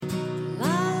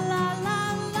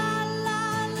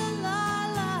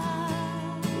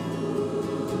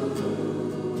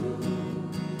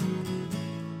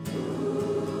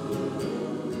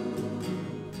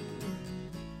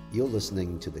You're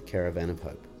listening to the Caravan of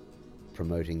Hope,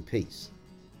 promoting peace,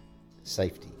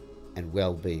 safety, and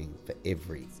well-being for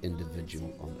every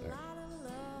individual on earth.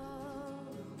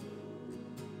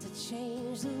 To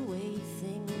change the way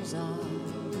things are,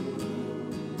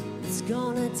 it's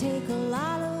gonna take a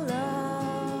lot of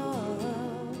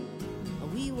love.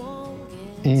 We won't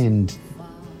get And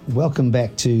welcome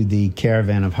back to the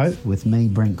Caravan of Hope with me,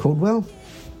 Brent Caldwell.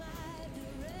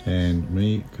 And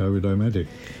me, COVID-O-Matic.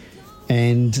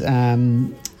 And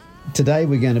today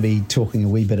we're going to be talking a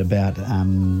wee bit about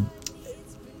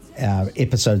our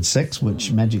episode 6,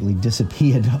 which magically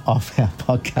disappeared off our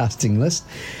podcasting list.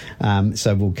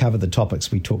 So we'll cover the topics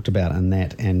we talked about in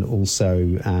that, and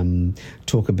also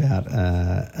talk about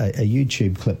a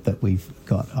YouTube clip that we've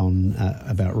got on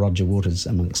about Roger Waters,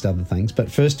 amongst other things.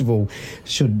 But first of all,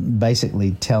 should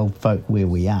basically tell folk where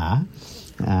we are.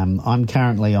 I'm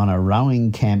currently on a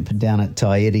rowing camp down at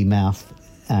Taieri Mouth,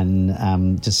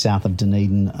 and just south of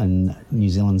Dunedin in New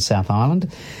Zealand, South Island.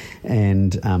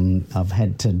 And I've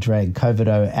had to drag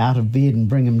COVID-O out of bed and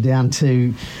bring him down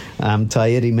to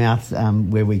Taieri Mouth,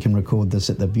 where we can record this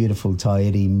at the beautiful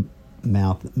Taieri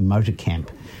Mouth motor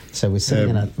camp. So we're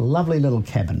sitting in a lovely little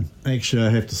cabin. Actually,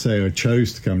 I have to say I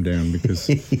chose to come down because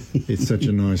it's such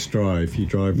a nice drive. You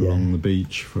drive along the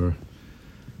beach for,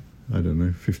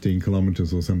 15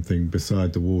 kilometres or something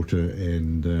beside the water,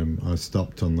 and I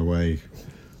stopped on the way,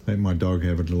 let my dog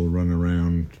have a little run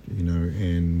around,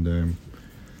 and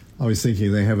I was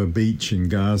thinking they have a beach in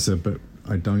Gaza, but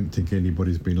I don't think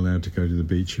anybody's been allowed to go to the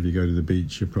beach. If you go to the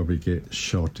beach, you probably get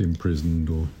shot, imprisoned,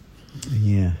 or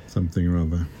something or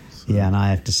other. So. Yeah, and I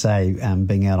have to say,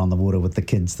 being out on the water with the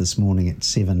kids this morning at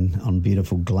 7 on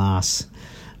beautiful Glass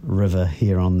River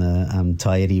here on the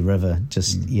Taieri River,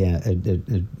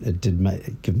 it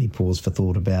did give me pause for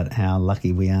thought about how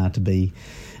lucky we are to be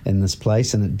in this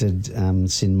place, and it did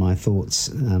send my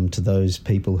thoughts to those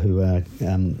people who are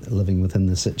living within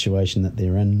the situation that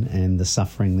they're in and the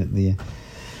suffering that they're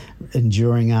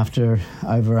enduring after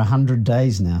over 100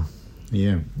 days now.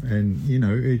 Yeah, and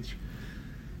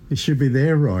it should be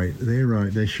their right.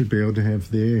 They should be able to have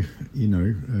their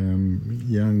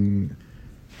young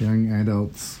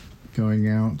adults going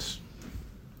out,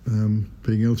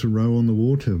 being able to row on the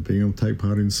water, being able to take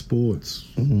part in sports,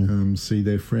 see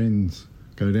their friends,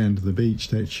 go down to the beach.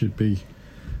 That should be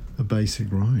a basic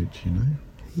right,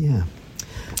 Yeah.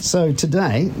 So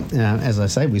today, as I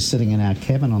say, we're sitting in our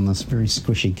cabin on this very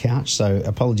squishy couch, so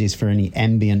apologies for any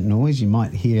ambient noise. You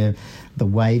might hear the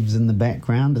waves in the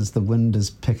background as the wind is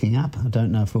picking up. I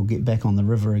don't know if we'll get back on the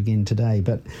river again today,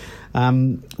 but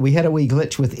we had a wee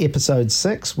glitch with episode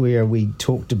 6 where we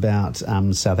talked about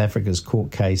South Africa's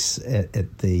court case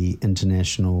at the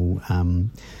International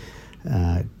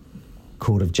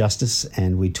Court of Justice,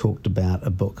 and we talked about a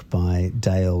book by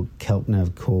Dale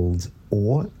Keltner called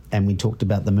Awe, and we talked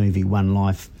about the movie One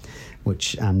Life,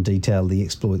 which detailed the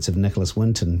exploits of Nicholas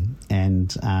Winton.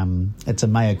 And it's a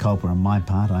mea culpa on my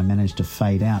part. I managed to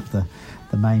fade out the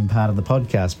main part of the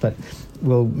podcast, but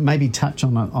we'll maybe touch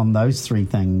on those 3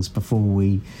 things before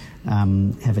we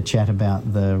have a chat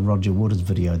about the Roger Waters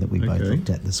video that we both looked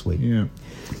at this week. Yeah.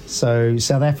 So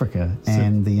South Africa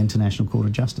and the International Court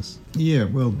of Justice. Yeah,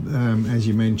 well, as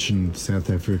you mentioned, South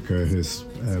Africa has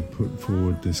put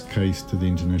forward this case to the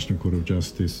International Court of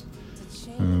Justice,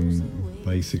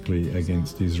 basically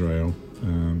against Israel,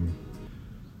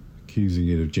 accusing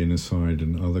it of genocide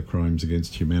and other crimes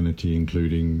against humanity,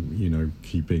 including,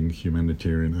 keeping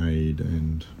humanitarian aid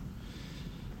and,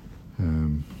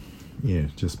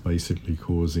 just basically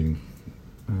causing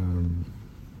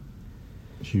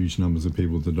huge numbers of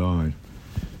people to die.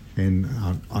 And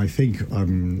I think,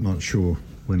 I'm not sure,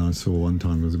 when I saw one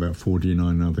time, it was about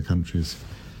 49 other countries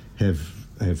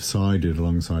have sided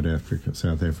alongside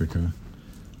South Africa.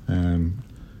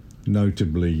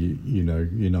 Notably,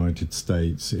 United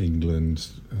States, England,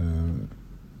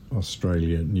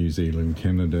 Australia, New Zealand,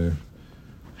 Canada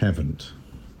haven't.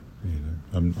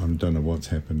 I don't know what's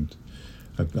happened.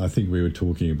 I think we were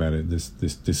talking about it, this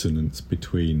dissonance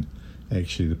between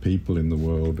actually the people in the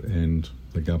world and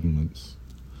the governments.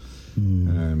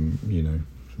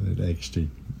 That actually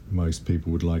most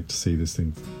people would like to see this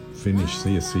thing finish,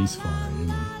 see a ceasefire.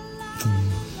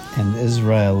 And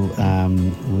Israel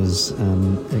was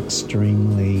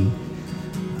extremely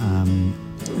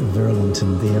virulent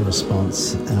in their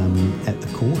response at the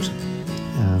court.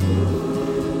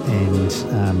 And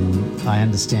I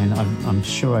understand, I'm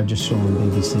sure I just saw on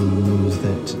BBC News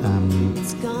that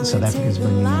South Africa is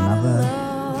bringing another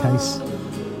case.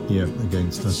 Yeah,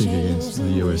 against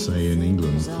the USA and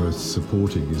England for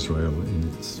supporting Israel in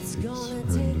its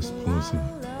horrendous policy.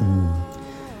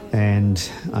 And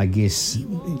I guess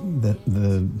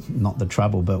the not the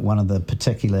trouble, but one of the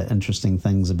particular interesting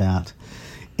things about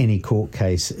any court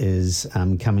case is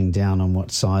coming down on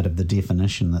what side of the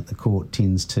definition that the court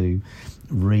tends to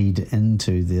read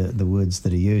into the words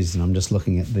that are used. And I'm just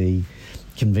looking at the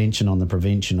Convention on the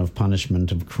Prevention of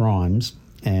Punishment of Crimes,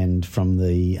 and from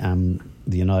the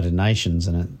United Nations,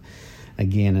 and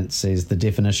it says the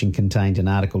definition contained in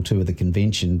Article 2 of the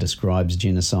Convention describes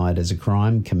genocide as a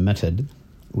crime committed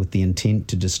with the intent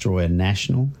to destroy a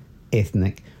national,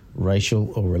 ethnic,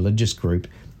 racial or religious group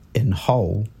in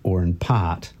whole or in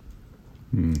part.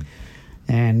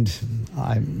 And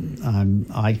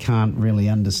I can't really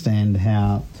understand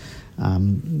how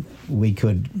we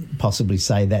could possibly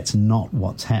say that's not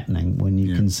what's happening when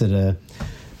you consider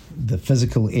the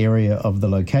physical area of the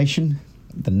location,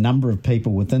 the number of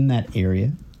people within that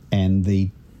area, and the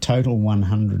total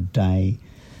 100-day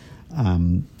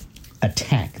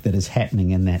attack that is happening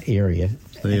in that area.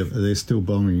 They're still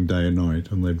bombing day and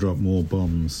night, and they dropped more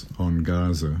bombs on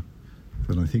Gaza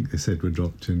than I think they said were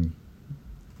dropped in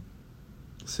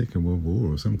the Second World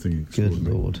War or something extraordinary.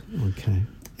 Good Lord. Okay.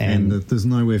 And there's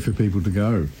nowhere for people to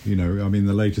go. You know, I mean,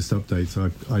 the latest updates,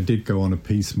 I did go on a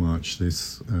peace march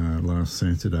this last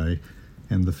Saturday,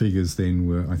 and the figures then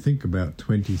were, I think, about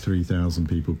 23,000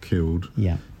 people killed,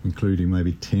 including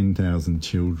maybe 10,000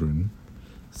 children,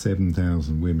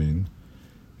 7,000 women,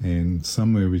 and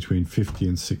somewhere between 50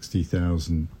 and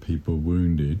 60,000 people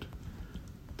wounded.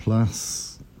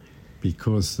 Plus,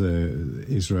 because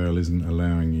Israel isn't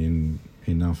allowing in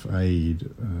enough aid,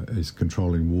 is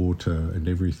controlling water and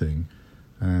everything,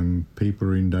 people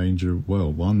are in danger.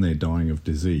 Well, one, they're dying of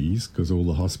disease because all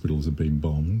the hospitals have been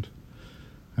bombed,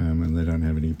 and they don't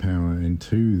have any power, and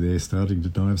two, they're starting to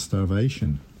die of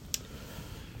starvation.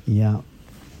 Yeah.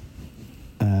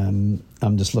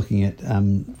 I'm just looking at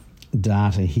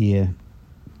data here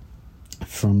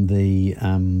from the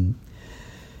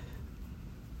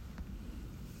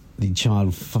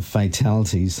child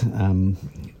fatalities,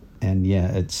 and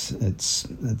yeah, it's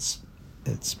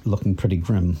looking pretty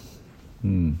grim.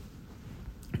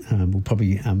 We'll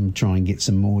probably try and get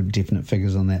some more definite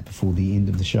figures on that before the end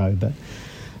of the show, but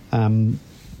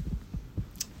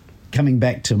coming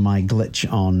back to my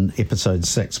glitch on episode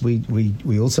 6,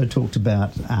 we also talked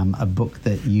about a book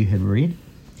that you had read,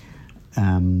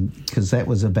 because that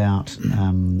was about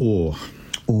Ore.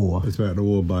 Ore. It's about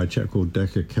Ore by a chap called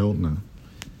Decker Keltner,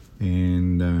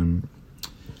 and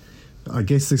I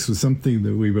guess this was something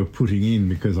that we were putting in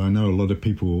because I know a lot of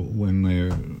people, when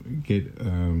they get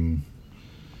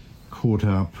caught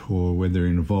up or when they're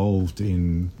involved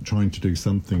in trying to do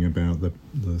something about the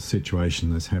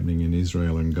situation that's happening in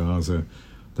Israel and Gaza,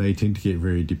 they tend to get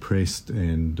very depressed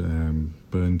and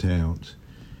burnt out.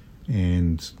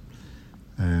 And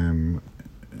Decker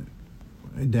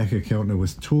Keltner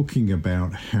was talking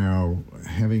about how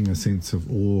having a sense of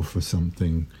awe for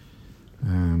something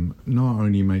not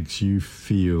only makes you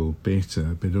feel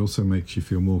better, but it also makes you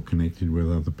feel more connected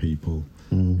with other people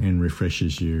and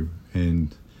refreshes you.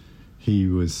 And he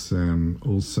was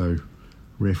also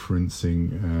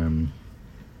referencing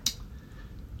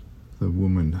the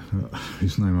woman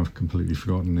whose name I've completely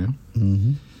forgotten now,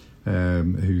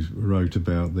 who wrote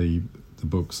about the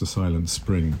books The Silent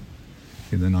Spring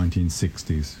in the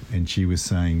 1960s, and she was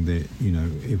saying that, you know,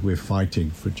 if we're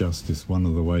fighting for justice, one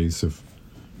of the ways of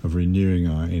renewing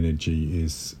our energy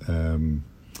is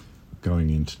going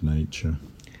into nature,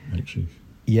 actually.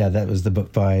 Yeah, that was the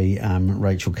book by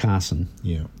Rachel Carson.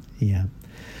 Yeah. Yeah.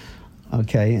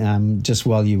 Okay, just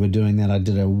while you were doing that, I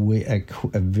did a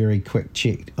very quick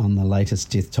check on the latest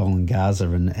death toll in Gaza,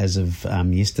 and as of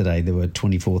yesterday, there were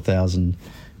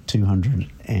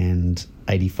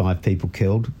 24,285 people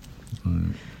killed,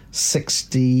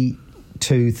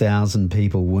 62,000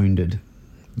 people wounded.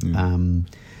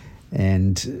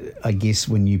 And I guess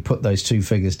when you put those two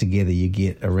figures together, you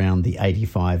get around the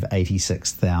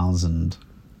 86,000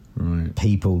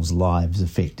 people's lives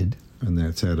affected. And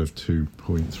that's out of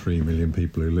 2.3 million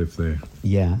people who live there.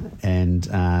 Yeah, and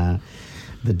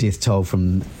the death toll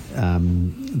from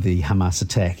the Hamas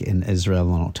attack in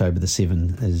Israel on October the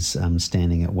 7th is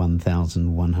standing at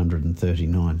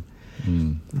 1,139.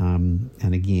 And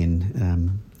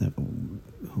again,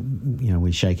 you know,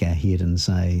 we shake our head and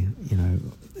say, you know,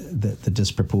 that the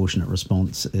disproportionate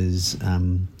response is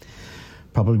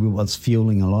probably what's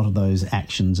fueling a lot of those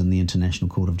actions in the International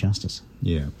Court of Justice.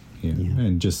 Yeah.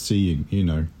 And just seeing, you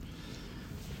know,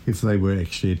 if they were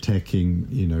actually attacking,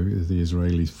 you know, if the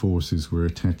Israeli forces were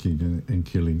attacking and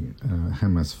killing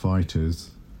Hamas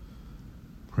fighters,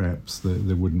 perhaps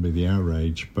there wouldn't be the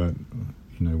outrage, but,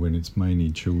 you know, when it's mainly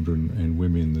children and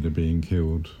women that are being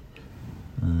killed,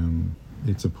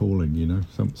 it's appalling.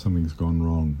 Something's gone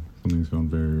wrong. Something's gone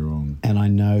very wrong. And I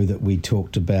know that we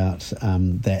talked about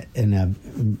that in our,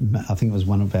 I think it was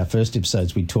one of our first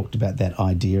episodes, we talked about that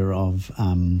idea of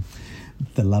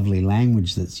the lovely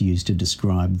language that's used to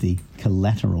describe the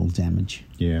collateral damage.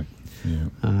 Yeah.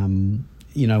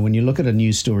 When you look at a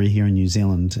news story here in New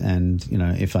Zealand, and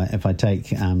if I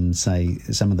take say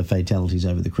some of the fatalities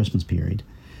over the Christmas period,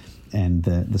 and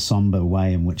the sombre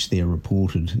way in which they're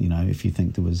reported, if you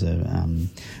think there was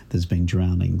there's been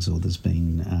drownings, or there's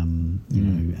been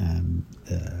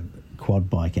quad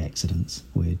bike accidents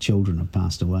where children have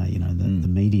passed away. The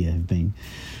media have been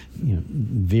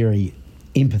very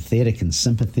empathetic and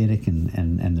sympathetic,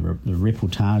 and the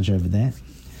reportage over that.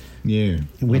 Yeah,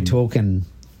 we're talking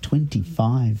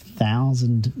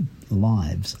 25,000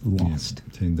 lives lost.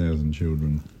 Yeah, 10,000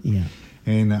 children. Yeah.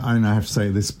 And I have to say,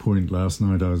 at this point last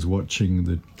night, I was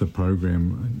watching the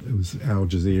program. It was Al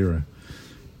Jazeera,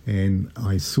 and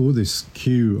I saw this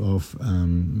queue of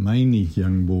mainly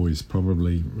young boys,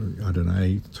 probably,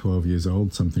 8, 12 years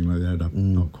old, something like that.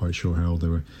 I'm not quite sure how old they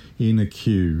were, in a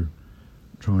queue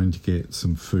trying to get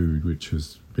some food, which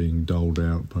was being doled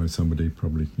out by somebody,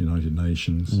 probably United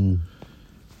Nations.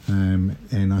 And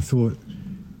I thought,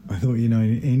 in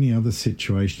any other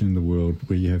situation in the world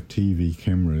where you have TV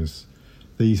cameras,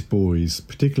 these boys,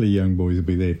 particularly young boys, will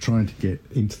be there trying to get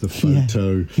into the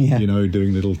photo,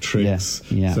 doing little tricks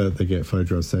so that they get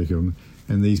photographs taken of them.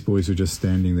 And these boys were just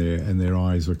standing there, and their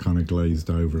eyes were kind of glazed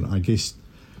over. And I guess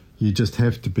you just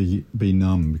have to be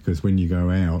numb, because when you go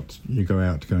out to go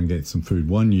and get some food.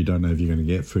 One, you don't know if you're going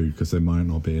to get food because there might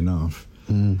not be enough.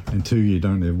 And two, you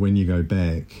don't know when you go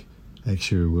back,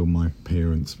 actually, will my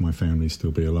family still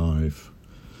be alive?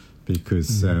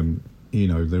 Because...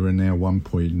 there are now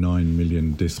 1.9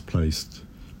 million displaced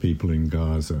people in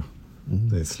Gaza.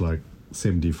 That's like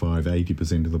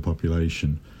 75-80% of the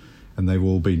population. And they've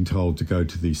all been told to go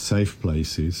to these safe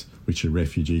places, which are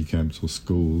refugee camps or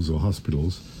schools or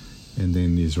hospitals, and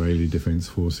then the Israeli Defence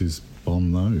Forces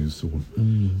bomb those or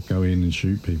go in and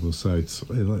shoot people. So it's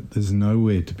like there's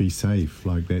nowhere to be safe.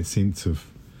 Like that sense of,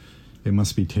 it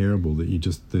must be terrible that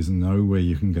there's nowhere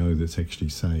you can go that's actually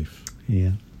safe.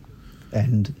 Yeah.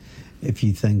 And if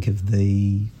you think of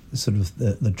the sort of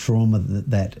the trauma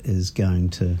that is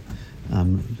going to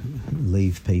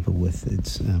leave people with,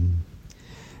 it's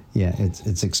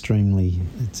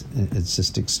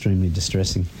just extremely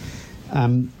distressing.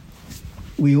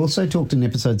 We also talked in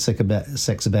episode 6 about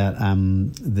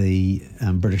the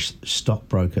British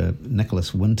stockbroker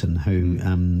Nicholas Winton, who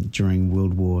during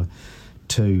World War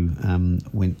II in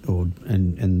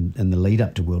the lead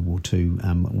up to World War II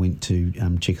went to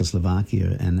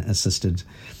Czechoslovakia and assisted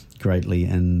greatly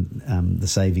in the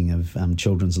saving of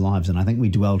children's lives. And I think we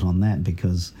dwelt on that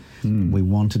because we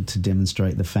wanted to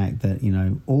demonstrate the fact that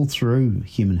all through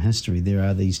human history there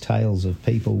are these tales of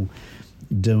people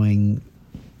doing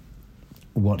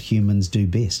what humans do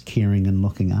best, caring and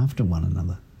looking after one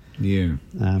another.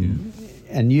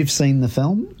 And you've seen the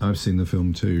film? I've seen the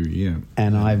film too, yeah.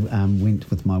 And I went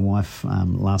with my wife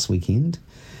last weekend.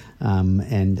 You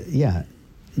want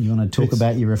to talk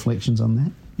about your reflections on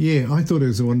that? Yeah, I thought it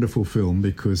was a wonderful film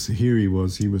because here he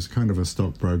was kind of a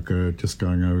stockbroker just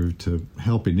going over to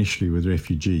help initially with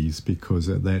refugees, because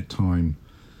at that time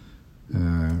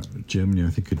Germany, I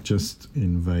think, had just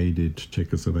invaded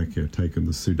Czechoslovakia, taken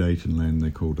the Sudetenland,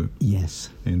 they called it. Yes.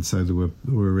 And so there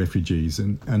were refugees,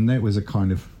 and that was a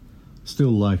kind of,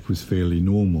 still life was fairly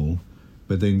normal,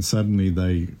 but then suddenly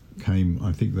they came,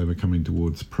 I think they were coming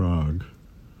towards Prague.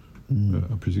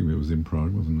 I presume it was in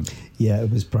Prague, wasn't it? Yeah,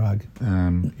 it was Prague.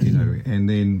 And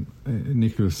then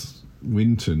Nicholas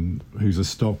Winton, who's a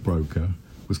stockbroker,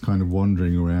 was kind of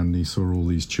wandering around, and he saw all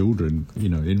these children,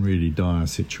 in really dire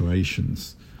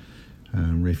situations,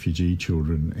 refugee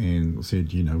children, and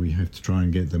said, we have to try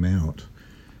and get them out.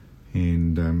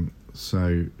 And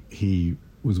so he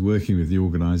was working with the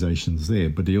organisations there,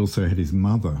 but he also had his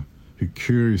mother, who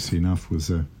curiously enough was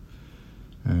a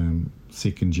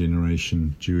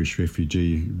second-generation Jewish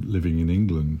refugee living in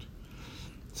England.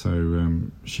 So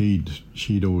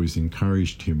she'd always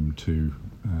encouraged him to,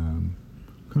 I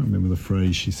can't remember the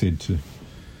phrase she said, to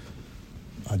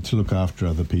look after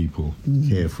other people,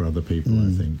 care for other people,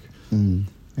 I think. And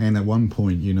at one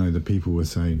point, the people were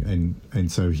saying,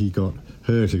 and so he got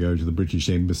her to go to the British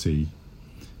Embassy,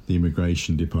 the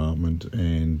immigration department,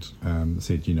 and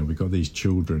said, we've got these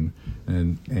children,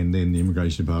 and then the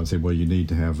immigration department said, well, you need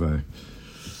to have a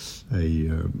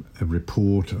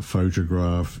report, a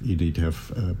photograph, you need to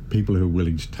have people who are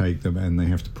willing to take them, and they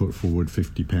have to put forward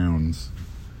 £50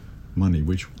 money,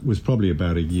 which was probably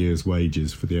about a year's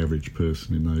wages for the average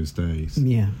person in those days.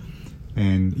 Yeah.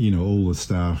 And, all the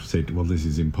staff said, well, this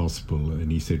is impossible.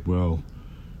 And he said, well,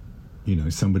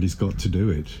 somebody's got to do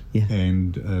it. Yeah.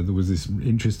 And there was this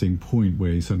interesting point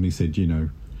where he suddenly said,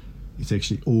 it's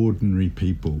actually ordinary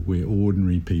people. We're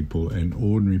ordinary people, and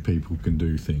ordinary people can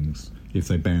do things if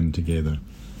they band together.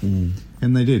 Mm.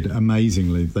 And they did,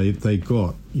 amazingly. They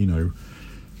got,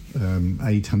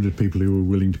 800 people who were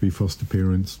willing to be foster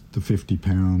parents, the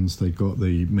 £50, they got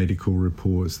the medical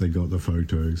reports, they got the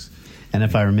photos. And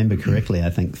if I remember correctly, I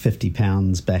think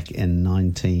 £50 back in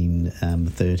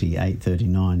 1938,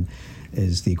 39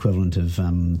 is the equivalent of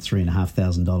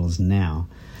 $3,500 now.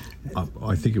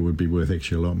 I think it would be worth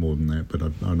actually a lot more than that, but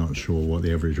I'm not sure what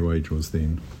the average wage was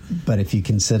then. But if you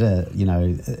consider,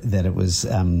 that it was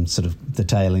sort of the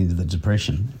tail end of the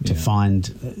Depression, to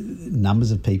find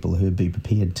numbers of people who would be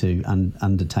prepared to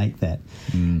undertake that.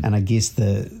 Mm. And I guess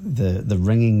the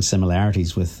ringing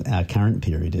similarities with our current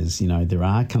period is, there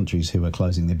are countries who are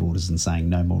closing their borders and saying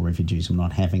no more refugees, we're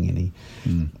not having any.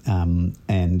 Mm.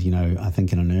 And, I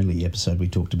think in an early episode we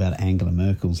talked about Angela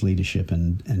Merkel's leadership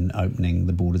in opening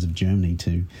the borders of Germany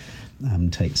to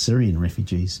take Syrian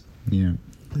refugees. Yeah.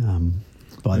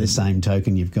 By the same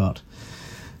token, you've got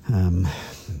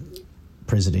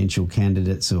presidential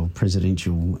candidates or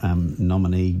presidential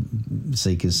nominee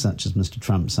seekers such as Mr.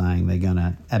 Trump saying they're going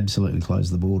to absolutely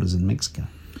close the borders in Mexico.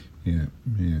 Yeah.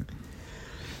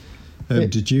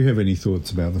 Did you have any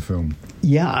thoughts about the film?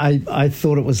 Yeah, I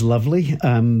thought it was lovely.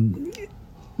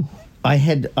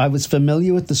 I was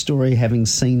familiar with the story, having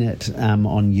seen it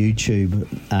on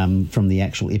YouTube from the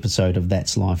actual episode of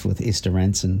That's Life with Esther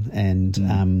Ranson,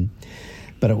 and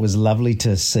but it was lovely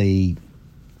to see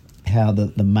how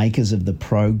the makers of the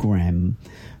program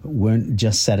weren't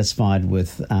just satisfied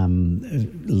with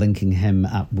linking him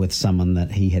up with someone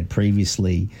that he had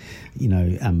previously,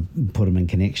 put him in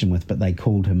connection with, but they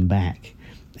called him back.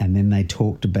 And then they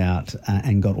talked about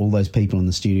and got all those people in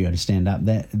the studio to stand up.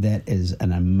 That is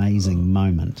an amazing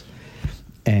moment.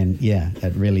 And,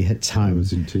 it really hits home. I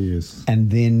was in tears. And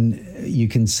then you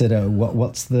consider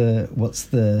what's the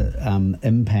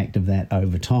impact of that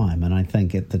over time. And I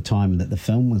think at the time that the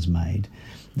film was made,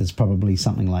 there's probably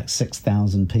something like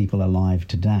 6,000 people alive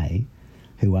today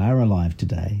who are alive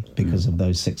today because of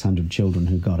those 600 children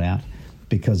who got out,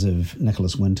 because of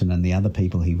Nicholas Winton and the other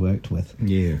people he worked with,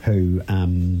 who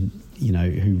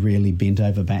really bent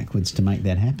over backwards to make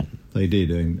that happen. They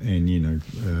did, and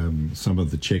some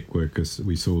of the Czech workers,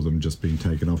 we saw them just being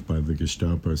taken off by the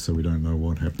Gestapo, so we don't know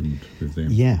what happened with them.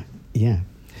 Yeah,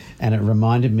 and it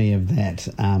reminded me of that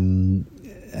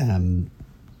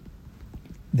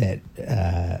that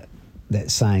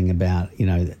saying about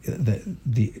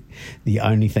the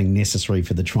only thing necessary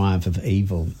for the triumph of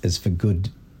evil is for good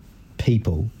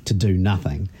people to do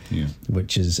nothing,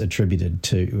 which is attributed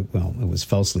to, it was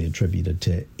falsely attributed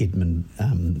to Edmund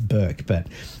Burke, but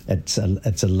it's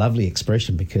a lovely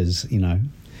expression because,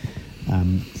 even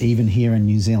here in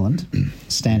New Zealand,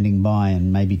 standing by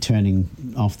and maybe turning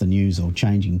off the news or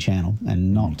changing channel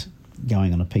and not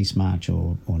going on a peace march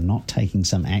or not taking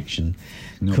some action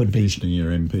not could be... Not petitioning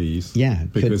your MPs. Yeah.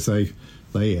 Because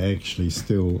they actually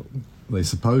still... They're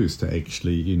supposed to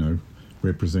actually,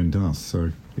 represent us.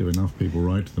 So if enough people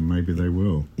write to them, maybe they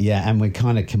will. Yeah, and we're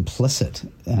kind of complicit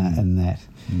in that.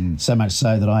 So much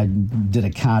so that I did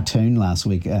a cartoon last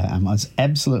week. I was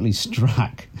absolutely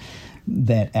struck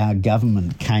that our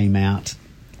government came out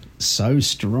so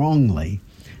strongly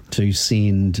to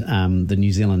send the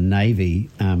New Zealand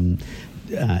Navy in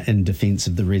defence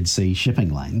of the Red Sea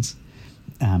shipping lanes.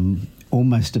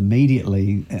 Almost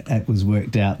immediately, it was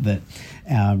worked out that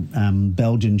our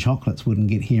Belgian chocolates wouldn't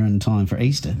get here in time for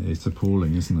Easter. It's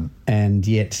appalling, isn't it? And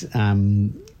yet,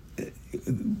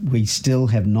 we still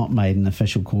have not made an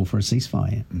official call for a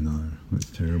ceasefire yet. No, that's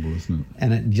terrible, isn't it?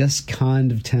 And it just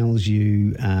kind of tells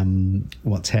you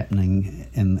what's happening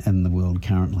in the world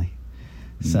currently.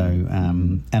 So,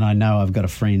 and I know I've got a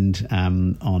friend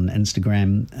on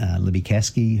Instagram, Libby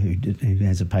Caskey, who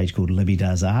has a page called Libby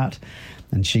Does Art,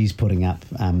 and she's putting up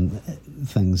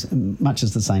things much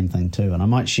as the same thing too. And I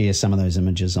might share some of those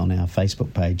images on our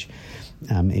Facebook page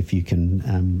if you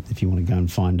want to go and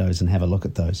find those and have a look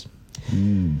at those.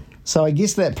 So I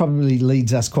guess that probably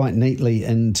leads us quite neatly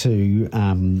into...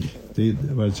 I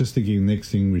was just thinking the next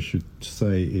thing we should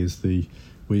say is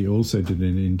we also did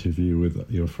an interview with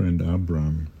your friend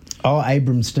Abram. Oh,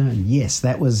 Abram Stern. Yes,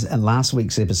 that was last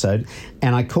week's episode.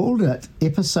 And I called it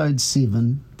Episode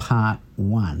 7, Part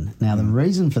 1. Now, the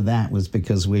reason for that was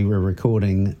because we were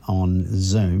recording on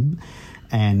Zoom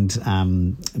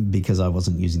And because I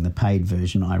wasn't using the paid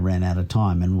version, I ran out of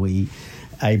time, and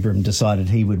Abram decided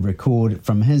he would record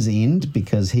from his end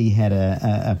because he had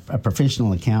a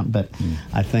professional account, but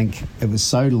I think it was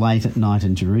so late at night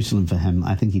in Jerusalem for him,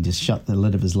 I think he just shut the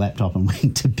lid of his laptop and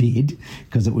went to bed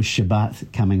because it was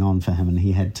Shabbat coming on for him and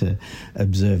he had to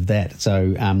observe that.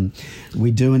 So we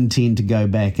do intend to go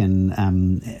back and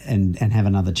have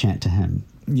another chat to him.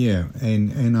 Yeah,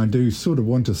 and I do sort of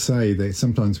want to say that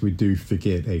sometimes we do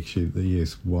forget actually that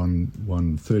yes,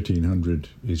 1,300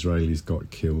 Israelis got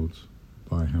killed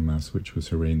by Hamas, which was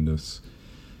horrendous,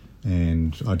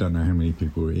 and I don't know how many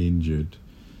people were injured,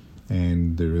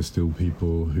 and there are still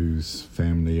people whose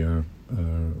family are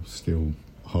still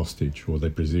hostage, or they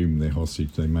presume they're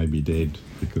hostage. They may be dead,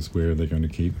 because where are they going to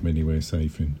keep them anywhere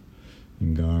safe in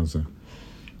Gaza?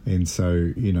 And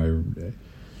so, you know,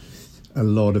 a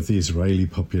lot of the Israeli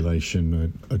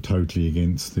population are totally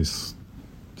against this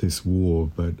war,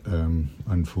 but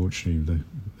unfortunately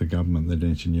the government, the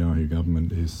Netanyahu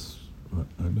government, is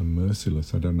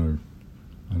merciless. I don't know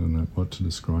what to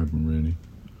describe them really.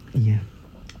 Yeah,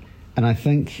 and I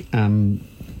think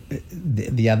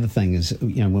the other thing is,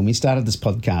 you know, when we started this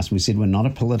podcast, we said we're not a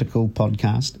political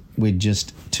podcast. We're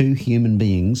just two human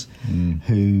beings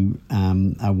who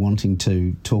are wanting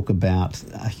to talk about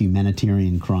a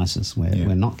humanitarian crisis.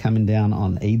 We're not coming down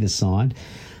on either side.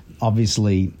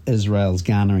 Obviously, Israel's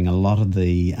garnering a lot of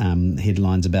the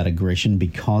headlines about aggression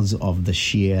because of the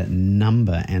sheer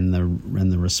number and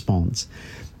the response.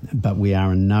 But we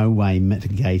are in no way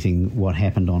mitigating what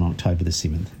happened on October the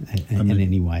 7th in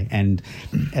any way. And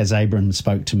as Abram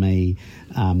spoke to me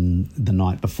the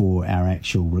night before our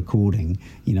actual recording,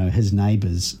 you know, his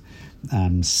neighbour's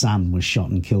son was shot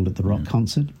and killed at the rock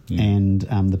concert, and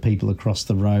the people across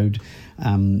the road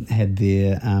had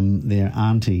their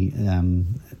auntie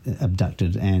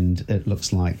abducted, and it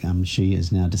looks like she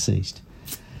is now deceased.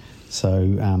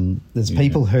 So there's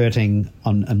people hurting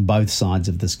on both sides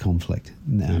of this conflict.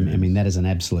 I mean, that is an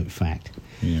absolute fact.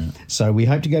 Yeah. So we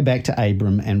hope to go back to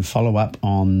Abram and follow up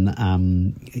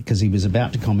on, because he was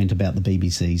about to comment about the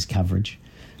BBC's coverage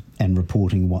and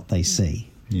reporting what they see.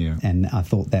 Yeah. And I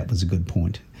thought that was a good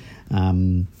point.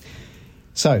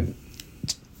 So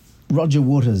Roger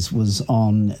Waters was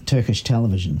on Turkish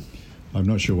television. I'm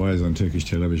not sure why he was on Turkish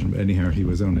television, but anyhow, he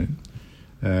was on it.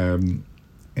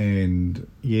 And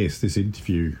yes, this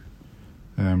interview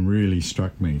really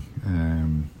struck me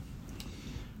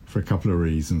for a couple of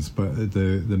reasons. But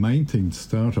the main thing to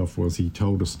start off was he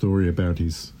told a story about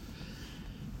his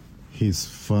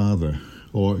father.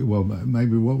 Or, well,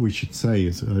 maybe what we should say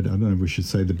is, I don't know if we should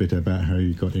say the bit about how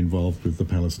he got involved with the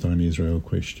Palestine-Israel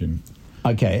question.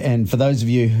 Okay, and for those of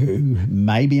you who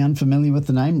may be unfamiliar with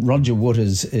the name, Roger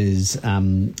Waters is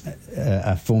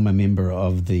a former member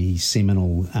of the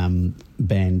seminal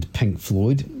band Pink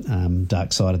Floyd,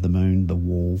 Dark Side of the Moon, The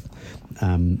Wall,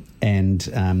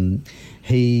 and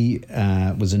he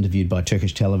was interviewed by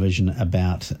Turkish television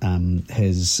about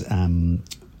his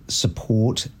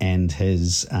support and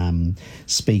his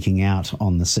speaking out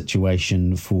on the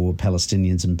situation for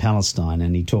Palestinians in Palestine,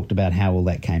 and he talked about how all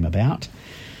that came about.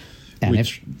 And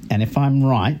if I'm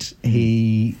right,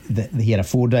 he had a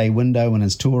 4-day window in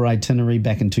his tour itinerary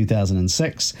back in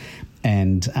 2006,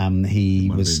 and he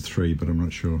Might was have been 3, but I'm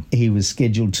not sure. He was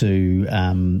scheduled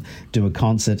to do a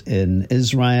concert in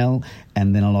Israel,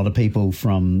 and then a lot of people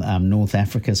from North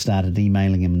Africa started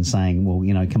emailing him and saying, "Well,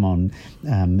 you know, come on,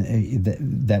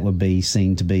 that would be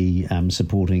seen to be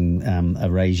supporting a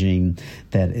regime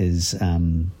that is."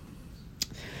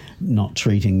 Not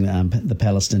treating the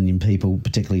Palestinian people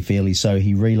particularly fairly. So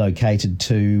he relocated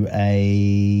to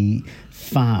a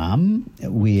farm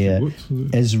where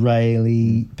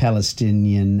Israeli,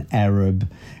 Palestinian, Arab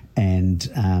and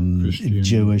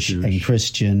Jewish and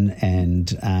Christian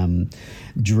and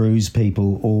Druze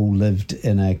people all lived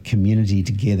in a community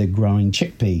together growing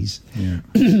chickpeas. Yeah.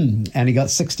 And he got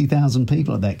 60,000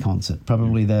 people at that concert,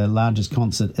 probably the largest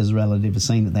concert Israel had ever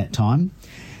seen at that time.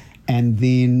 And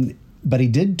then... But he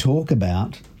did talk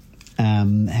about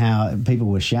how people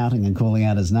were shouting and calling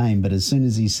out his name, but as soon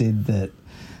as he said that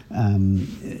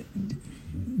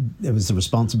it was the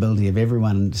responsibility of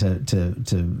everyone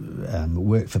to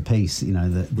work for peace, you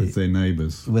know, with their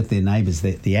neighbours,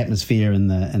 the atmosphere in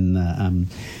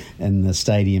the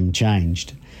stadium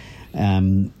changed,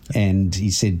 and he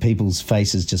said people's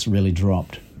faces just really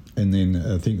dropped. And then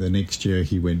I think the next year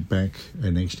he went back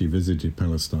and actually visited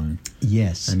Palestine.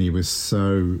 Yes, and he was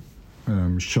so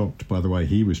shocked by the way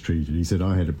he was treated. He said,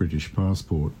 "I had a British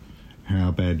passport. How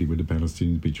badly would the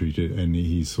Palestinians be treated?" And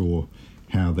he saw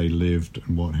how they lived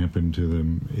and what happened to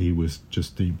them. He was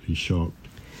just deeply shocked.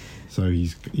 So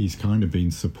he's kind of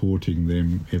been supporting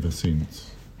them ever since.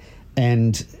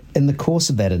 And in the course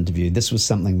of that interview, this was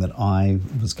something that I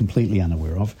was completely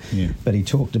unaware of, but he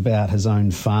talked about his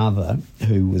own father,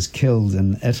 who was killed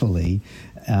in Italy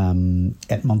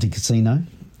at Monte Cassino,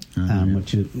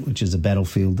 which is a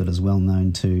battlefield that is well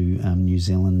known to New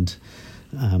Zealand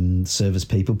service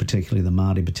people, particularly the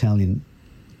Māori battalion.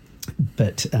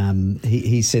 But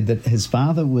he said that his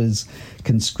father was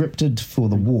conscripted for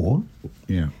the war.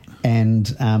 Yeah.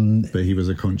 And but he was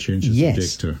a conscientious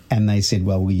objector. And they said,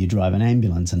 well, will you drive an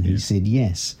ambulance? And he said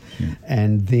yes. Yeah.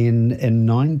 And then in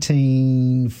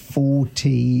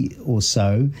 1940 or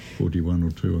so, 41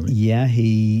 or 2, I think. Yeah,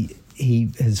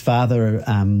 his father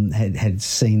had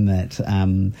seen that.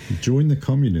 He joined the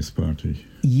Communist Party.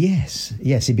 Yes,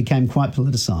 he became quite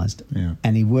politicised. Yeah.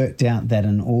 And he worked out that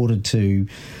in order to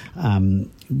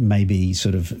maybe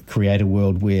sort of create a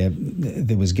world where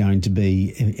there was going to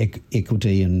be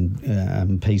equity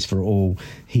and peace for all,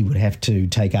 he would have to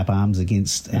take up arms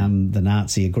against the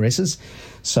Nazi aggressors.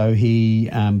 So he,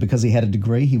 because he had a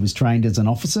degree, he was trained as an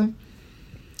officer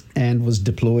and was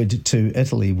deployed to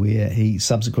Italy, where he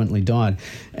subsequently died.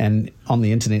 And on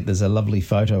the internet, there's a lovely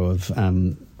photo of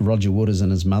Roger Waters in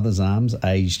his mother's arms,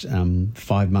 aged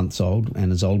 5 months old,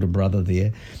 and his older brother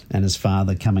there, and his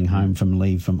father coming home from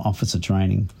leave from officer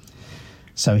training.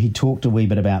 So he talked a wee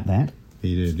bit about that.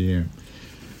 He did, yeah.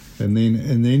 And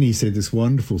then he said this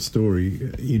wonderful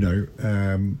story,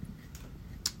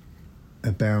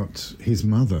 about his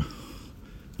mother.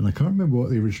 And I can't remember what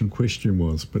the original question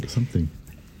was, but something.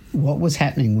 What was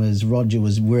happening was Roger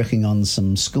was working on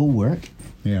some schoolwork,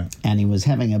 and he was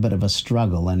having a bit of a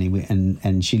struggle,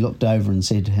 and she looked over and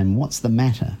said to him, "What's the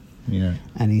matter?" Yeah.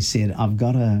 And he said, "I've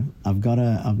got a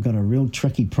real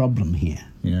tricky problem here."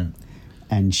 Yeah.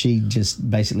 And she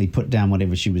just basically put down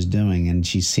whatever she was doing, and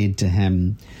she said to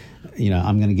him,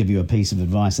 "I'm going to give you a piece of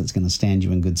advice that's going to stand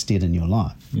you in good stead in your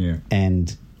life." Yeah.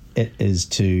 And it is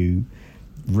to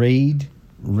read,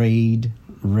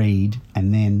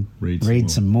 and then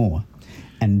read some more.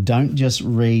 And don't just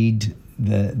read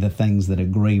the things that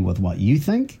agree with what you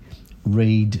think.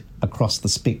 Read across the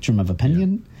spectrum of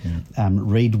opinion. Yeah.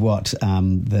 Read what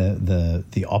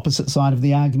the opposite side of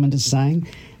the argument is saying,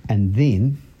 and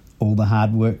then all the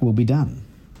hard work will be done.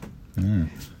 Yeah.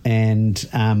 And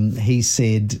he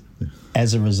said,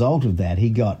 as a result of that, he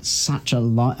got such a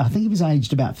lot. I think he was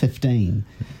aged about 15.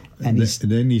 And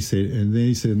then he said,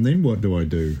 and then what do I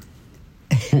do?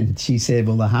 And she said,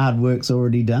 well, the hard work's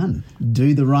already done.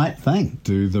 Do the right thing.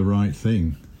 Do the right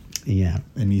thing. Yeah.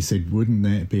 And he said, wouldn't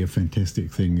that be a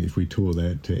fantastic thing if we taught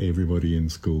that to everybody in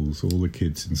schools, all the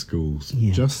kids in schools?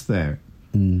 Yeah. Just that.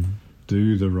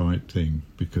 Do the right thing.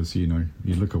 Because, you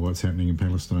look at what's happening in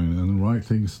Palestine, and the right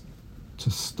thing's to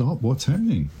stop what's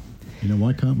happening.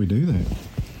 Why can't we do that?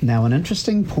 Now, an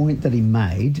interesting point that he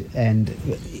made, and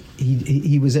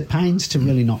he was at pains to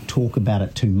really not talk about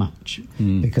it too much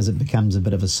because it becomes a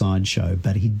bit of a sideshow,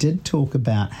 but he did talk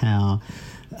about how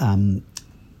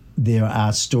there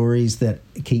are stories that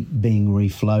keep being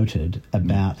refloated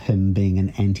about him being an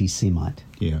anti-Semite.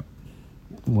 Yeah.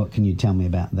 What can you tell me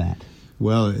about that?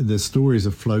 Well, the stories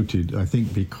are floated, I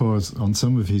think, because on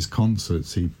some of his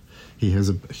concerts he has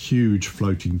a huge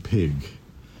floating pig.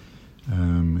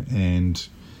 And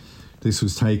this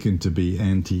was taken to be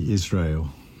anti-Israel.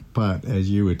 But as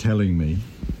you were telling me,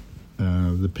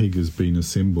 the pig has been a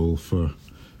symbol for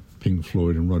Pink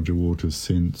Floyd and Roger Waters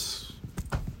since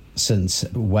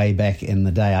way back in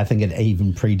the day. I think it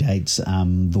even predates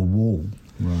The Wall,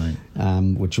 right?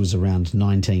 Which was around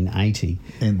 1980.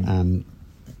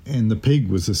 And the pig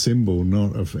was a symbol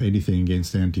not of anything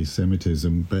against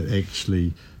anti-Semitism, but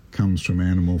actually comes from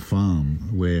Animal Farm,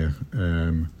 where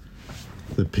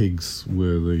the pigs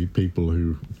were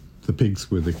the pigs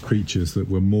were the creatures that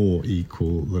were more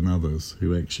equal than others,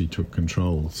 who actually took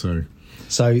control. So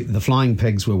the flying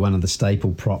pigs were one of the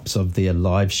staple props of their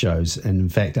live shows. And in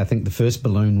fact, I think the first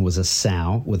balloon was a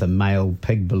sow, with a male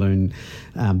pig balloon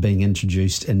being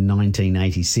introduced in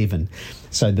 1987.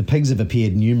 So the pigs have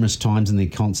appeared numerous times in their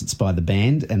concerts by the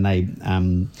band, and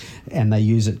they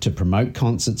use it to promote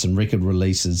concerts and record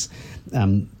releases.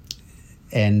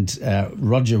 And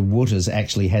Roger Waters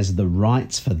actually has the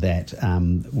rights for that,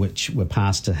 which were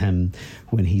passed to him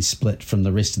when he split from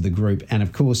the rest of the group. And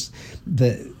of course,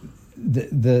 the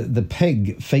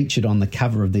pig featured on the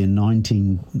cover of their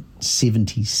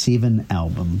 1977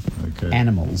 album,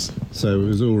 Animals. So it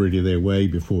was already there way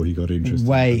before he got interested.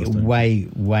 Way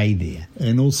there.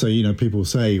 And also, people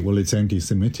say, well, it's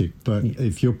anti-Semitic, but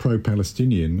if you're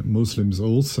pro-Palestinian, Muslims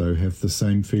also have the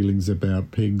same feelings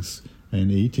about pigs and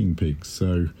eating pigs.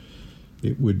 So,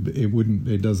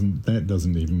 that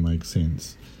doesn't even make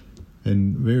sense.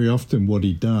 And very often what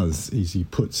he does is he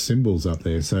puts symbols up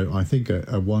there. So I think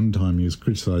at one time he was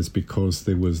criticised because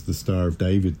there was the Star of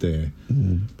David there.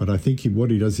 Mm. But I think what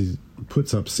he does is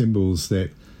puts up symbols that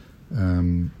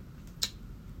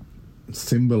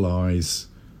symbolise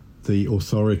the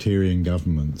authoritarian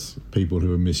governments, people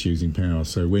who are misusing power.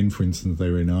 So when, for instance,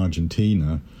 they were in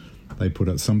Argentina, they put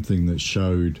up something that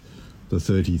showed the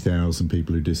 30,000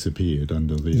 people who disappeared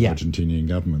under the Argentinian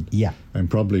government. Yeah. And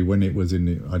probably when it was I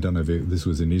don't know if this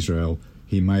was in Israel,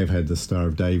 he may have had the Star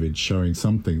of David showing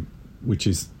something, which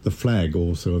is the flag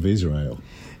also of Israel.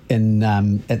 In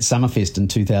at Summerfest in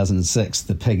 2006,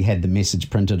 the pig had the message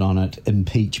printed on it,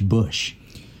 "Impeach Bush."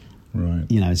 Right.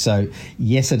 You know, so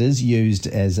yes, it is used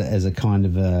as a kind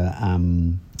of a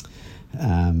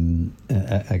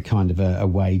kind of a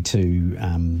way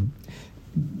to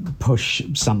push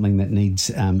something that needs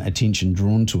attention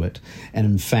drawn to it, and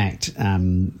in fact,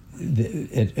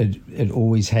 it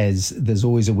always has. There's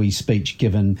always a wee speech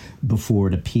given before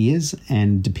it appears,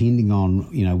 and depending on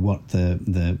what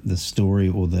the story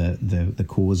or the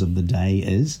cause of the day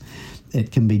is, it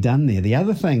can be done there. The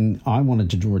other thing I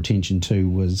wanted to draw attention to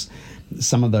was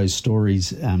some of those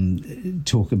stories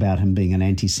talk about him being an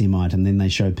anti-Semite, and then they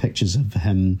show pictures of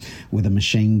him with a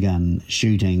machine gun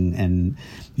shooting in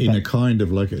a kind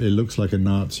of it looks like a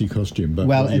Nazi costume, but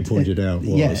what you pointed out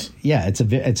was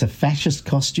it's a fascist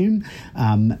costume,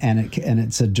 and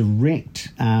it's a direct.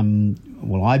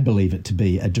 I believe it to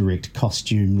be a direct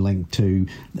costume linked to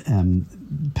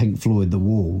Pink Floyd, The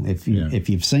Wall. If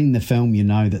you've seen the film, you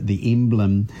know that the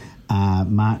emblem are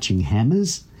marching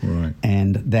hammers, right?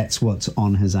 And that's what's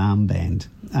on his armband.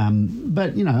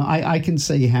 But I can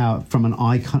see how, from an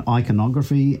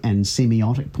iconography and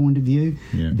semiotic point of view,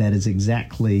 that is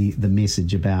exactly the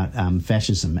message about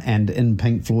fascism. And in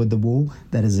Pink Floyd, The Wall,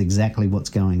 that is exactly what's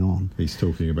going on. He's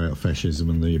talking about fascism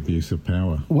and the abuse of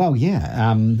power. Well,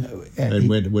 yeah. And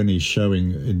when he's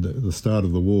showing in the start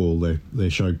of The Wall, they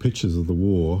show pictures of the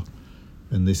war.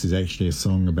 And this is actually a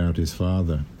song about his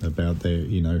father, about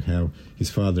how his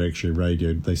father actually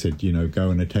radioed. They said, go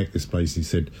and attack this place. He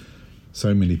said,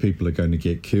 so many people are going to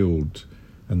get killed.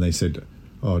 And they said,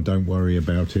 oh, don't worry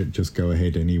about it, just go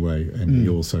ahead anyway. And he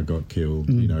also got killed,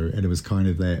 and it was kind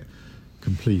of that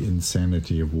complete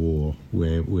insanity of war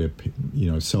where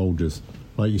soldiers,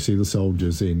 like you see the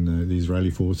soldiers in the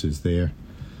Israeli forces, they're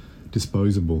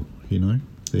disposable,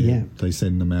 They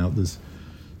send them out.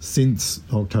 Since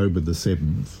October the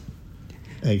 7th,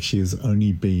 actually has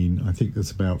only been, I think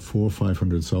there's about 400 or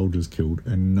 500 soldiers killed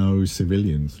and no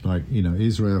civilians.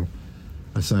 Israel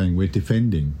are saying we're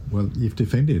defending. Well, you've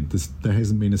defended. There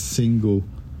hasn't been a single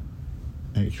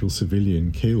actual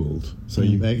civilian killed. So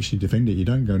you've actually defended. You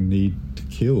don't need to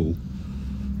kill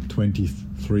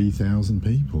 23,000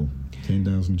 people,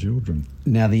 10,000 children.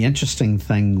 Now, the interesting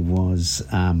thing was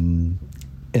in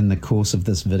the course of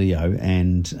this video,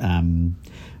 and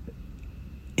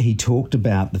he talked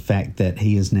about the fact that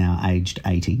he is now aged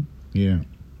 80. Yeah.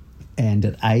 And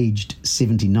at aged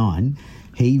 79,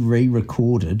 he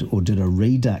re-recorded or did a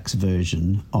redux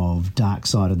version of Dark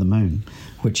Side of the Moon,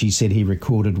 which he said he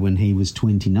recorded when he was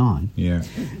 29. Yeah,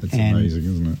 it's amazing,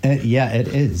 isn't it? It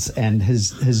is. And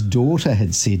his daughter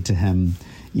had said to him,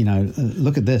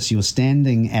 look at this, you're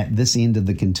standing at this end of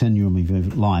the continuum of your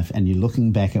life and you're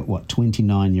looking back at what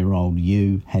 29-year-old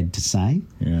you had to say.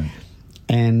 Yeah.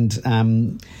 And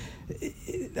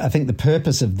I think the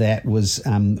purpose of that was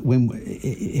when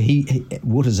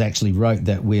Waters actually wrote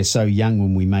that we're so young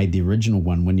when we made the original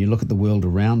one. When you look at the world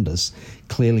around us,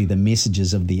 clearly the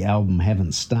messages of the album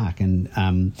haven't stuck.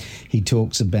 And he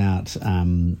talks about,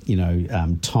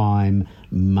 time,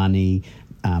 money,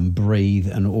 breathe,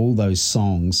 and all those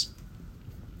songs.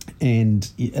 And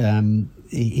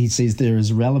he says they're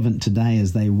as relevant today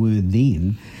as they were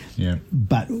then. Yeah.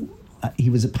 But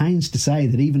he was at pains to say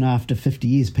that even after 50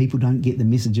 years, people don't get the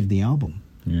message of the album.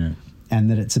 Yeah. And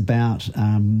that it's about,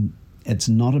 it's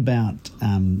not about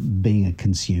being a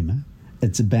consumer.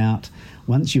 It's about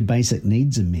once your basic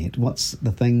needs are met, what's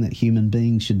the thing that human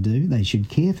beings should do? They should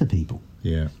care for people.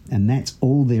 Yeah. And that's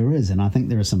all there is. And I think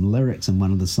there are some lyrics in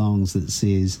one of the songs that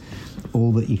says,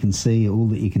 all that you can see, all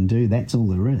that you can do, that's all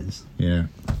there is. Yeah.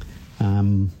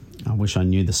 I wish I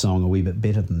knew the song a wee bit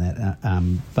better than that.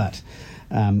 But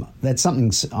that's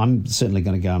something I'm certainly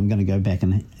going to go. I'm going to go back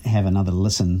and have another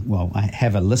listen. Well, I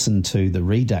have a listen to the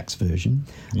Redux version.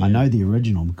 Yeah. I know the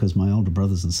original because my older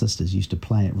brothers and sisters used to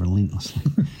play it relentlessly.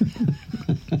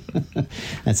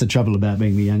 That's the trouble about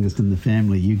being the youngest in the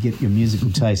family. You get your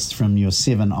musical tastes from your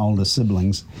 7 older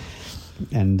siblings,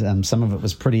 and some of it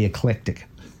was pretty eclectic.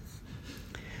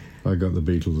 I got the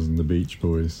Beatles and the Beach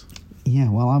Boys.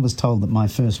 Yeah, well, I was told that my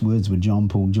first words were John,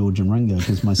 Paul, George and Ringo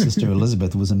because my sister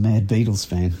Elizabeth was a mad Beatles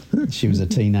fan. She was a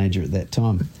teenager at that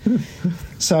time.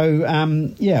 So,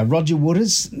 Roger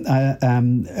Waters,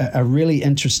 a really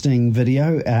interesting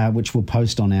video, which we'll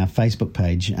post on our Facebook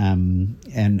page.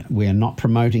 And we're not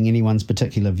promoting anyone's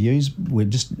particular views. We're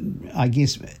just, I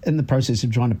guess, in the process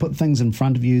of trying to put things in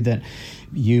front of you that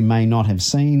you may not have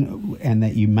seen and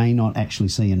that you may not actually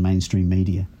see in mainstream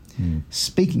media.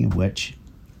 Speaking of which,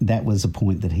 that was a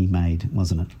point that he made,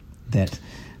 wasn't it? That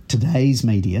today's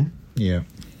media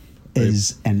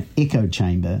is an echo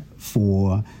chamber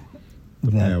for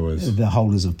the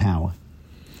holders of power.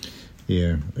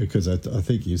 Yeah, because I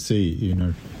think you see,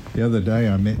 the other day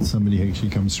I met somebody who actually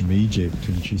comes from Egypt,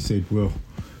 and she said, well,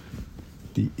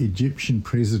 the Egyptian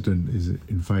president is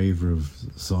in favour of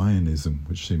Zionism,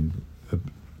 which seemed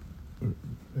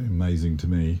amazing to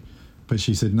me. But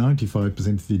she said 95%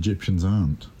 of the Egyptians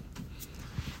aren't.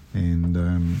 And,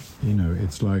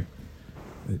 it's like,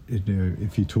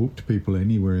 if you talk to people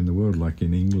anywhere in the world, like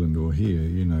in England or here,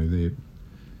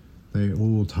 they're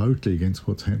all totally against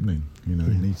what's happening. It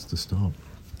needs to stop.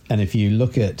 And if you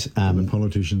look at... the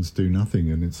politicians do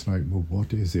nothing, and it's like, well,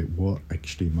 what is it? What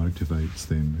actually motivates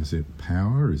them? Is it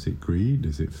power? Is it greed?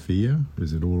 Is it fear?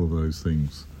 Is it all of those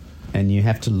things? And you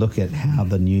have to look at how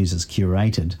the news is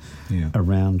curated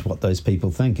around what those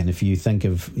people think. And if you think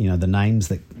of, the names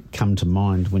that come to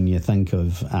mind when you think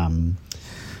of,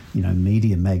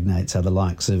 media magnates are the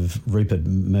likes of Rupert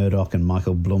Murdoch and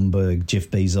Michael Bloomberg, Jeff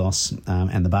Bezos,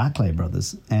 and the Barclay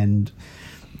brothers. And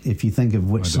if you think of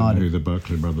which side... I don't know who the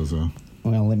Barclay brothers are.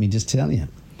 Well, let me just tell you.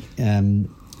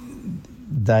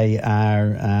 They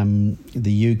are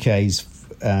the UK's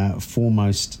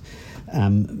foremost...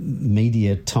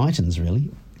 media titans, really.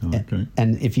 Oh, okay.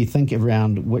 And if you think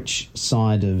around which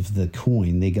side of the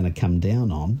coin they're going to come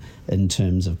down on in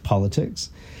terms of politics,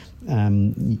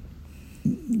 you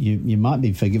might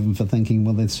be forgiven for thinking,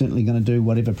 well, they're certainly going to do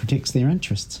whatever protects their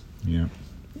interests. Yeah.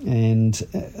 And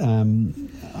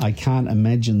I can't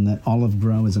imagine that olive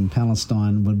growers in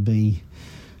Palestine would be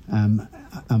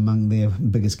among their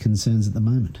biggest concerns at the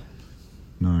moment.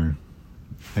 No.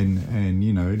 And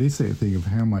it is that thing of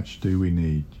how much do we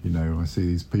need? I see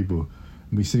these people,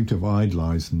 we seem to have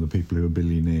idolised them, the people who are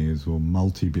billionaires or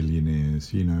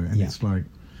multi-billionaires, and it's like,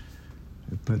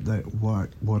 but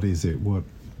what is it?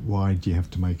 Why do you have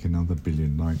to make another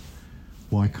billion? Like,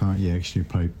 why can't you actually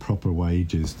pay proper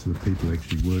wages to the people who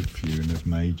actually work for you and have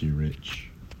made you rich?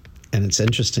 And it's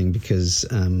interesting because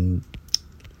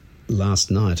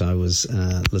last night I was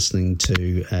listening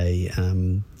to a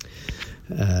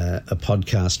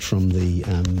podcast from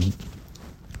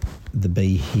the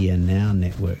Be Here Now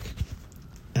network.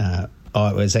 It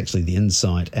was actually the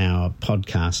Insight Hour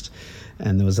podcast,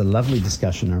 and there was a lovely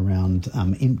discussion around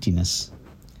emptiness.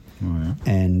 Oh, yeah.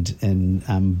 And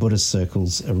in Buddhist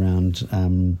circles around,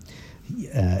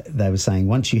 they were saying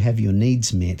once you have your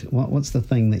needs met, what's the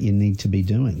thing that you need to be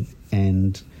doing?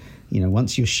 And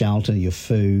once your shelter, your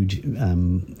food,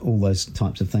 all those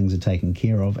types of things are taken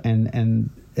care of, and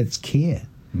it's care.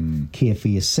 Care for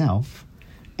yourself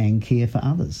and care for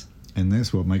others. And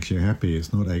that's what makes you happy.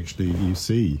 It's not actually, we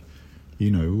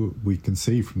can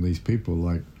see from these people,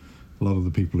 like a lot of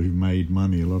the people who made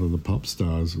money, a lot of the pop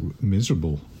stars,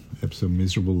 miserable, absolute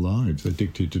miserable lives,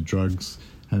 addicted to drugs,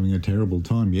 having a terrible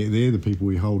time. Yeah, they're the people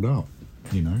we hold up,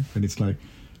 and it's like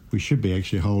we should be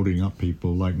actually holding up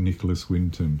people like Nicholas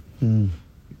Winton,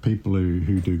 people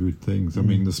who do good things. I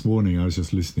mean, this morning I was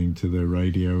just listening to the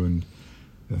radio, and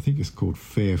I think it's called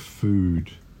Fair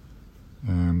Food,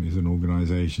 is an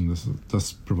organisation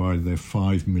that's provided their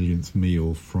 5 millionth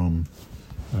meal from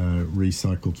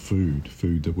recycled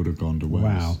food that would have gone to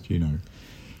waste. Wow.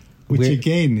 Which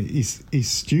again is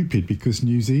stupid, because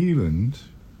New Zealand,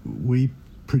 we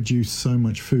produce so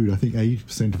much food. I think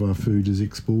 80% of our food is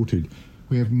exported.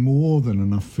 We have more than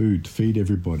enough food to feed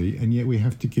everybody, and yet we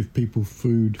have to give people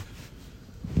food.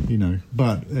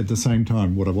 But at the same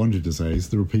time, what I wanted to say is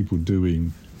there are people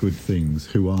doing good things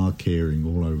who are caring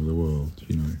all over the world,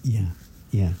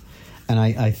 Yeah. And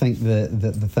I think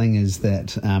the thing is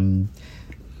that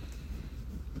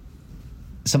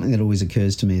something that always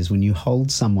occurs to me is when you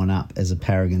hold someone up as a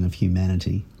paragon of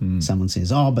humanity, someone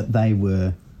says, oh, but they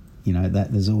were,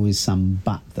 that there's always some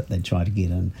but that they try to get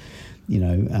in.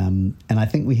 And I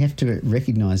think we have to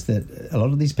recognise that a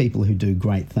lot of these people who do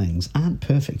great things aren't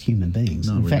perfect human beings.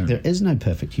 No, in fact, don't. there is no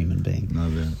perfect human being. No,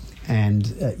 there.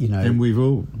 And and we've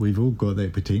all got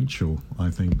that potential.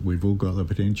 I think we've all got the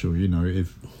potential.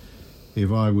 If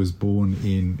I was born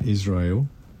in Israel,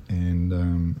 and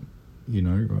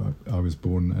I was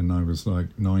born and I was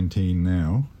like 19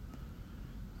 now,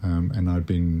 and I'd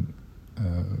been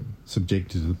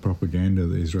subjected to the propaganda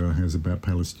that Israel has about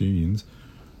Palestinians,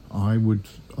 I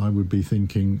would be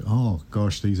thinking, oh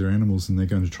gosh, these are animals and they're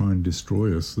going to try and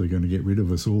destroy us. They're going to get rid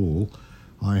of us all.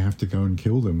 I have to go and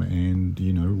kill them,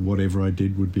 and whatever I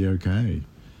did would be okay.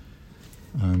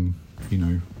 And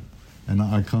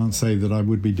I can't say that I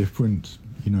would be different,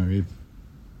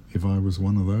 if I was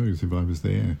one of those, if I was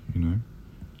there.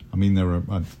 I mean, there are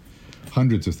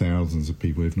hundreds of thousands of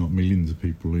people, if not millions of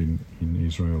people in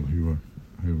Israel who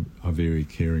are very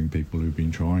caring people who've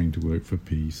been trying to work for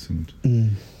peace and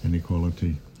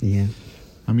equality. Yeah.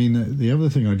 I mean, the other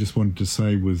thing I just wanted to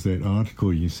say was that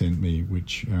article you sent me,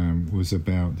 which was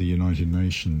about the United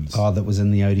Nations. Oh, that was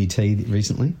in the ODT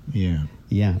recently? Yeah.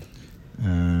 Yeah.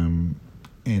 And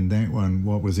that one,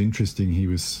 what was interesting, he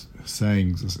was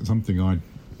saying something I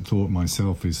thought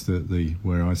myself, is that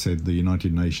where I said the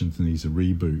United Nations needs a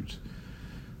reboot.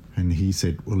 And he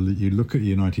said, well, you look at the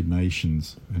United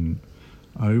Nations, and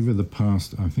over the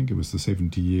past, I think it was the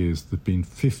 70 years, there have been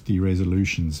 50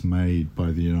 resolutions made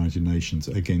by the United Nations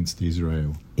against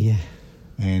Israel. Yeah.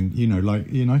 And, the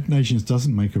United Nations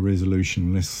doesn't make a resolution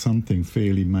unless something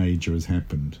fairly major has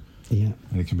happened. Yeah.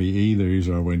 And it can be either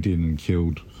Israel went in and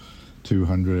killed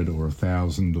 200 or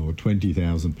 1,000 or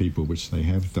 20,000 people, which they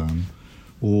have done,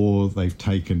 or they've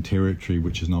taken territory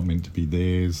which is not meant to be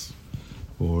theirs,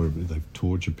 or they've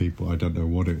tortured people. I don't know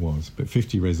what it was, but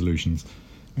 50 resolutions.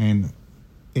 And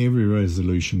every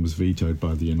resolution was vetoed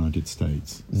by the United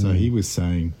States. So he was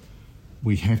saying,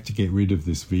 we have to get rid of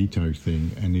this veto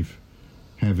thing, and if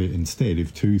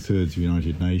 2/3 of the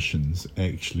United Nations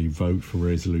actually vote for a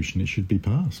resolution, it should be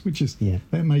passed,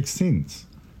 that makes sense,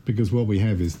 because what we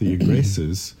have is the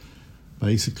aggressors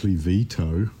basically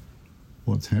veto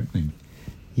what's happening.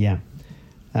 Yeah.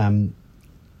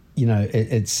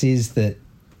 It says that,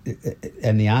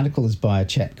 and the article is by a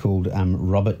chap called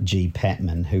Robert G.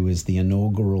 Patman, who is the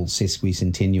inaugural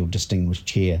sesquicentennial Distinguished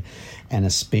Chair and a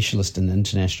specialist in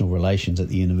international relations at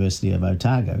the University of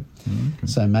Otago. Okay.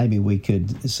 So maybe we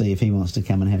could see if he wants to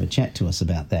come and have a chat to us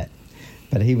about that.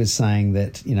 But he was saying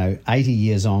that, 80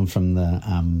 years on from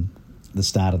the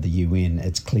start of the UN,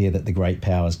 it's clear that the great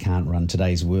powers can't run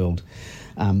today's world.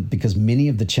 Because many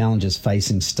of the challenges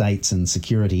facing states in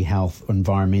security, health,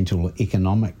 environmental,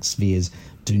 economic spheres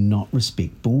do not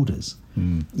respect borders.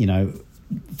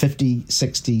 50,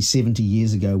 60, 70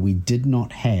 years ago, we did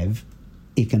not have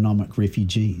economic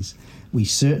refugees. We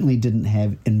certainly didn't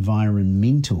have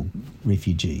environmental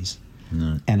refugees.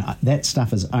 No. And that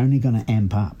stuff is only going to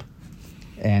amp up.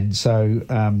 And so,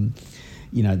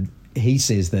 he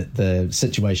says that the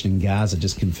situation in Gaza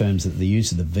just confirms that the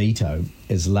use of the veto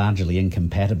is largely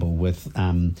incompatible with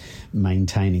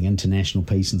maintaining international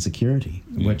peace and security,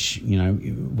 which,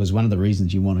 was one of the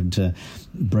reasons you wanted to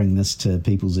bring this to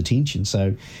people's attention.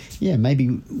 So,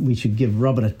 maybe we should give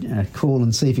Robert a call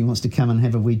and see if he wants to come and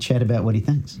have a wee chat about what he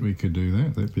thinks. We could do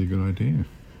that. That'd be a good idea.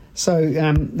 So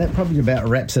that probably about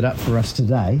wraps it up for us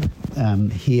today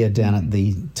here down at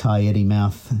the Taieri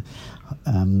Mouth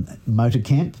Motor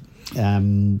Camp.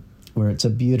 Where it's a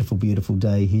beautiful, beautiful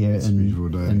day here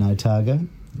in Otago.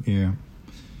 Yeah.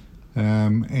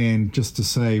 And just to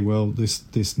say, well, this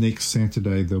next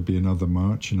Saturday there'll be another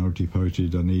march in Otipoti,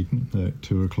 Dunedin at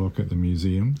 2:00 at the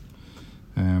museum.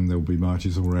 There'll be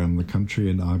marches all around the country,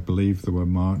 and I believe there were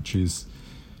marches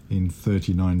in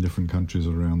 39 different countries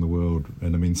around the world.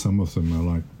 And I mean, some of them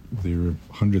are there are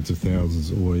hundreds of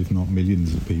thousands or if not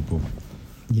millions of people.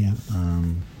 Yeah.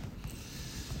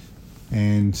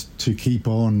 And to keep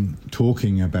on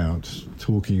talking about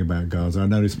Gaza. I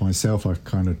noticed myself I've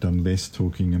kind of done less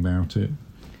talking about it.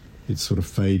 It's sort of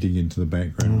fading into the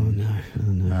background.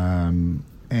 Oh no.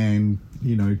 And,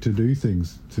 to do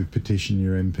things, to petition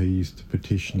your MPs, to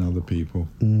petition other people.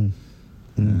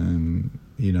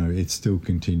 It's still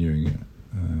continuing,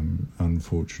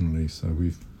 unfortunately. So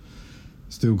we've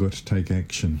still got to take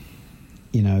action.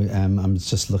 I'm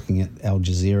just looking at Al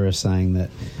Jazeera saying that,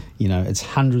 it's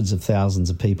hundreds of thousands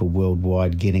of people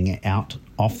worldwide getting out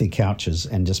off their couches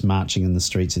and just marching in the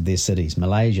streets of their cities.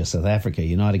 Malaysia, South Africa,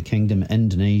 United Kingdom,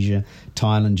 Indonesia,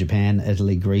 Thailand, Japan,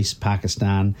 Italy, Greece,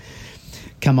 Pakistan.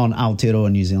 Come on,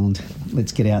 Aotearoa, New Zealand.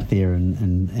 Let's get out there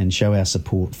and show our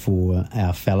support for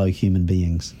our fellow human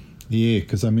beings. Yeah,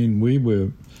 because, we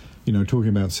were, talking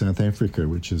about South Africa,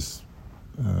 which has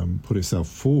put itself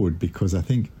forward because I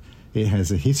think it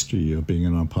has a history of being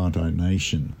an apartheid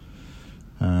nation,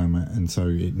 and so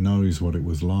it knows what it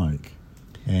was like.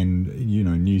 And,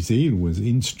 New Zealand was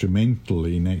instrumental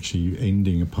in actually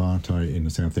ending apartheid in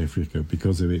South Africa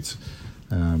because of its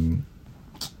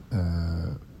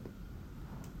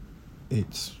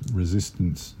it's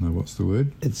resistance. No, what's the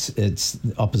word? It's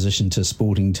opposition to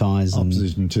sporting ties.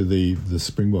 Opposition to the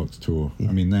Springboks tour. Yeah.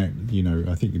 I mean, that,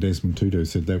 I think Desmond Tutu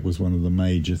said that was one of the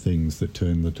major things that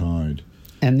turned the tide.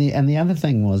 And the other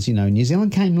thing was, New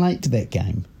Zealand came late to that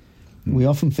game. We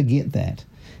often forget that.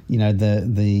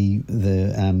 The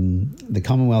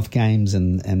Commonwealth Games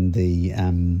and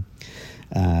the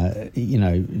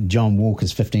John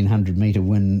Walker's 1500 metre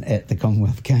win at the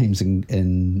Commonwealth Games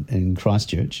in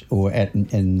Christchurch, or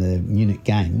in the Munich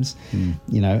Games.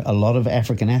 A lot of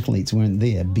African athletes weren't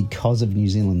there because of New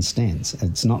Zealand's stance.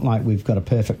 It's not like we've got a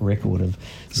perfect record of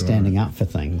standing up for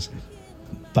things.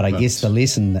 But I guess the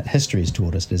lesson that history has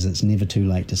taught us is it's never too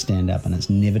late to stand up, and it's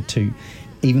never too...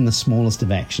 Even the smallest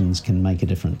of actions can make a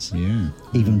difference. Yeah.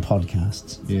 Even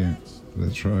podcasts. Yeah,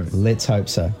 that's right. Let's hope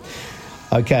so.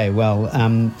 Okay, well,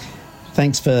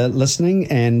 thanks for listening,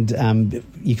 and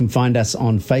you can find us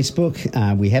on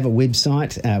Facebook. We have a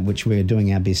website, which we're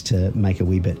doing our best to make a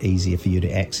wee bit easier for you to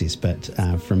access. But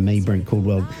from me, Brent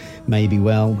Caldwell, may you be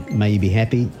well, may you be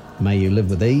happy, may you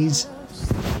live with ease.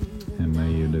 And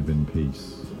may you live in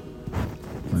peace.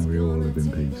 May we all live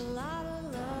in peace.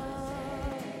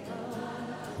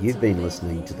 You've been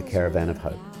listening to the Caravan of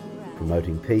Hope,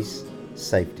 promoting peace,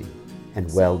 safety,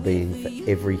 and well-being for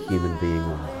every human being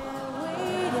on earth.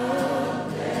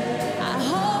 I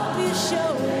hope you show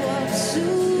up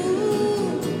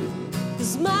soon,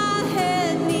 'cause my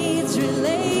head needs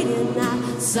relating,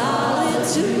 not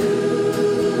solitude.